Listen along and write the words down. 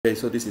Okay,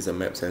 so this is a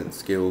maps and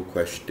scale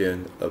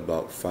question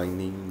about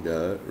finding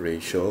the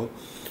ratio.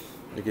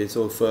 Okay,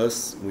 so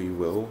first we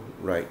will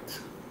write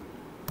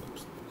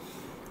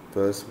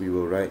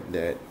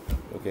that,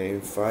 okay,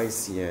 5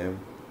 cm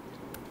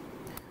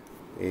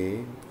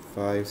A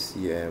 5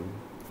 cm,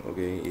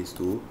 okay, is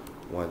to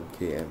 1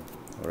 km.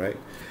 Alright.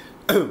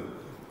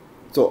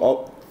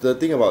 So the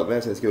thing about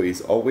maps and scale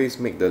is always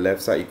make the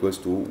left side equals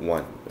to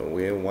 1,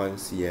 where 1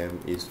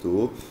 cm is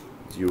to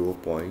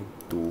 0.2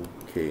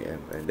 km,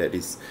 and that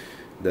is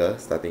the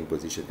starting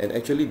position. And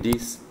actually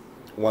this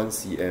 1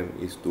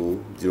 cm is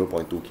to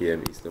 0.2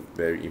 km is the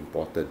very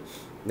important.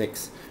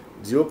 Next,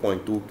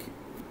 0.2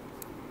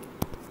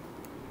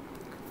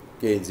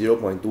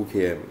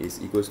 km is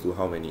equals to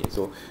how many?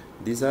 So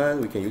this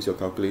one we can use your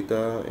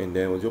calculator, and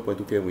then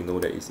 0.2 km we know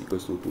that is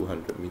equals to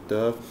 200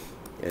 meter,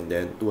 and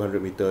then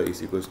 200 meter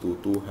is equals to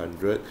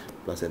 200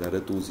 plus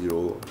another 20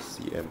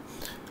 cm.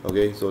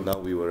 Okay, so now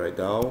we will write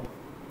down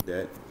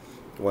that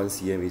 1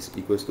 cm is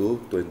equals to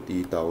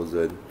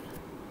 20,000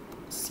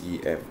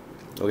 cm.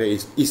 Okay,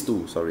 is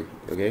to, sorry.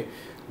 Okay,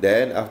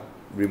 then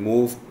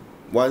remove,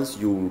 once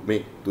you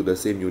make to the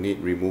same unit,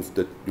 remove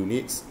the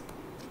units,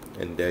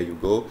 and there you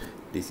go.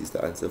 This is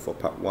the answer for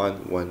part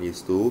 1. 1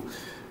 is to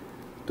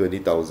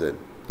 20,000.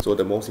 So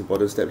the most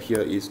important step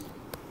here is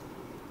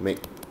make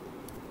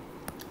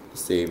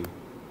same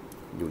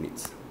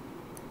units.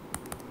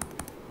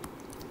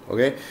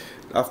 Okay,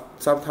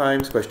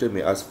 sometimes question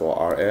may ask for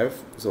RF.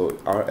 So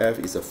RF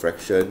is a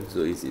fraction, so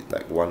is it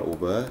like 1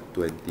 over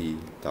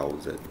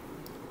 20,000?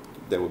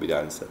 That will be the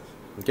answer.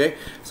 Okay,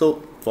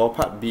 so for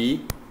part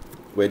B,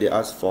 where they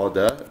ask for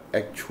the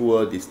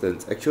actual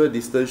distance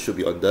should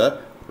be on the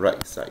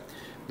right side.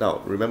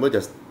 Now remember,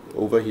 just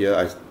over here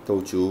I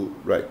told you,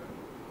 right,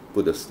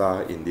 put the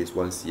star in this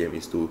 1 cm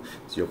is to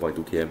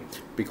 0.2 km,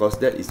 because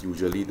that is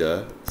usually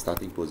the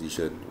starting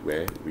position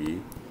where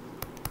we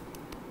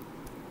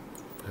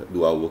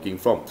do our working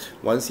from.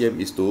 1 cm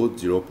is to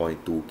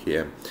 0.2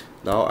 km.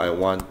 Now I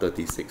want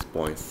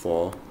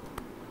 36.4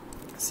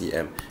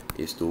 cm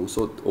is to,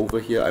 so over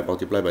here I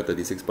multiply by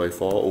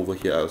 36.4, over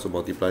here I also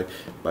multiply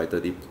by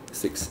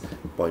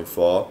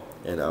 36.4,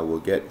 and I will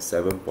get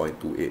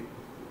 7.28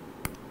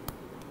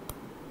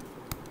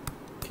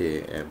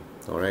 km.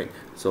 Alright,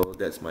 so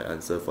that's my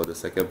answer for the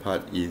second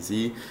part.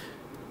 Easy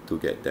to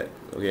get that.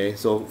 Okay,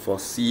 so for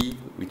C,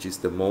 which is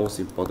the most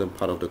important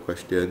part of the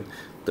question,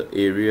 the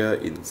area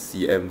in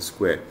cm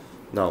square.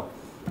 Now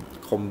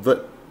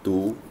convert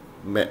to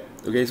map.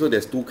 Okay, so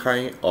there's two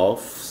kind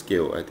of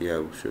scale. I think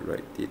I should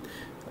write it.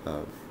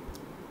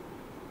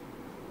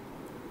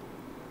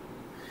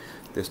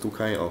 There's two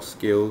kind of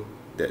scale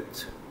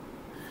that.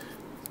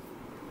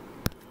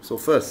 So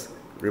first,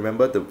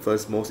 remember the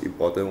first most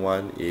important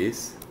one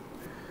is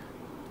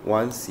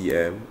 1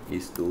 cm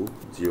is to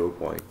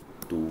 0.2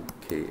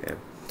 km,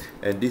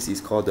 and this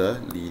is called the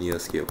linear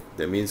scale.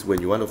 That means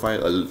when you want to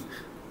find a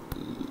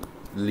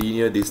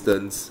linear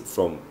distance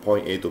from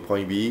point A to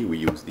point B, we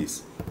use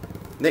this.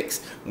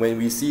 Next, when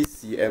we see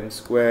cm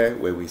square,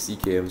 when we see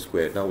km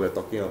square, now we're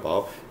talking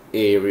about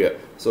area.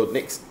 So the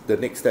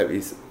next step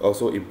is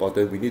also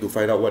important. We need to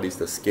find out what is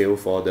the scale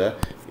for the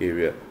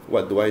area.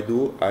 What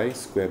do? I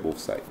square both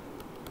sides.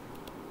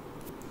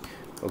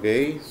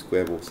 Okay,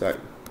 square both sides.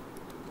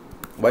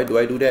 Why do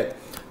I do that?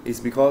 It's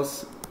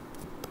because,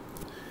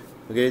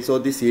 okay, so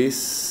this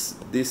is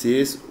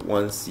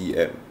 1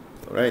 cm.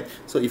 Alright,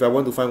 so if I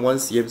want to find 1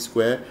 cm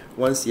square,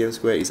 1 cm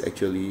square is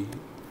actually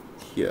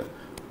here,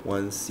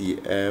 1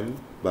 cm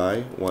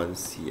by 1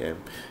 cm.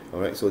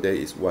 Alright, so that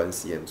is 1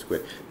 cm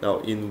square. Now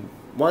in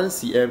 1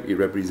 cm it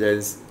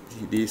represents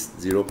this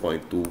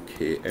 0.2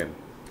 km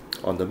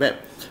on the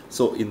map.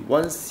 So in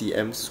 1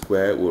 cm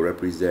square will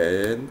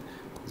represent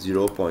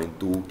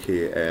 0.2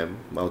 km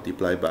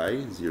multiplied by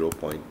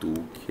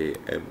 0.2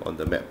 km on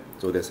the map.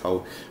 So that's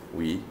how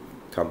we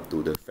come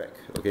to the fact.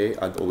 Okay,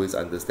 and always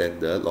understand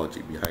the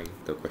logic behind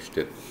the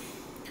question.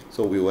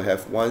 So we will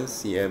have 1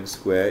 cm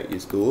square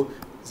is to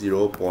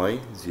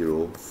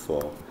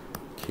 0.04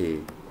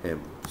 km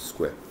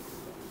square.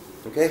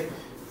 Okay,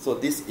 so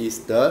this is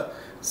the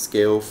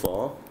scale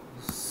for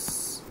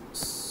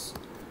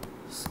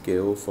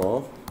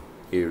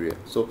area.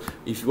 So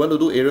if you want to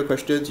do area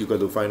questions, you got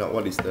to find out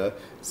what is the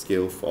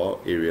scale for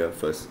area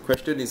first.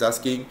 Question is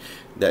asking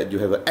that you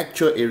have an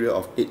actual area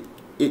of 8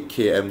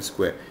 km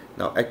square.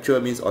 Now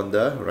actual means on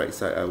the right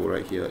side, I will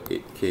write here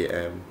 8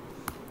 km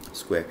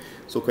square.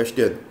 So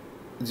question,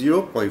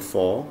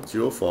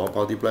 0.404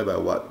 multiplied by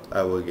what?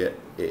 I will get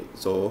 8.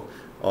 So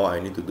all I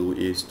need to do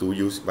is to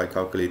use my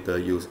calculator,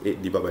 use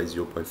 8 divided by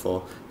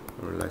 0.4,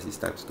 realize it's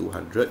times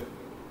 200.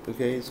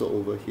 Okay, so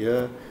over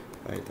here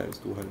I times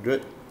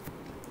 200.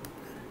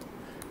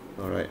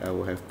 Alright, I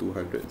will have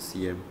 200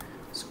 cm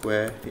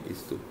square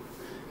is to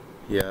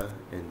here,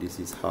 and this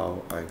is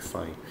how I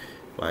find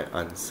my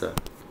answer.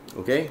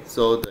 Okay,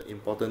 so the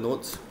important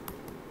notes.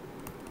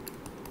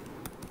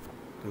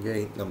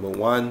 Okay, number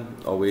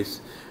 1, always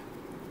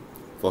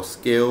for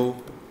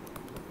scale,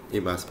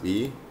 it must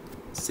be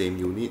same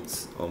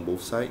units on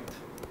both sides.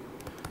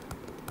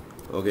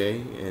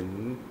 Okay,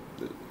 and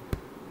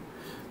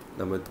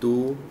Number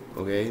 2,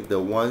 okay, the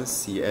 1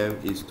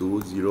 cm is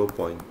to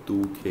 0.2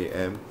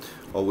 km.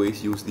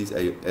 Always use this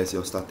as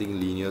your starting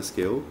linear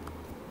scale.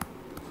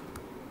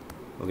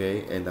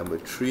 Okay, and number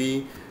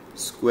 3,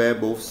 square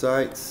both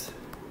sides.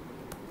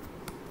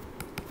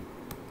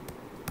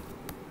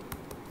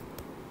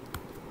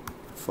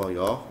 For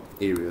your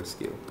area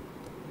scale.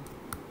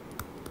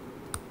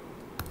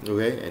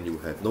 Okay, and you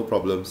have no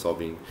problem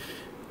solving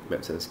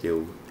maps and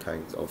scale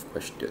kinds of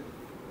question.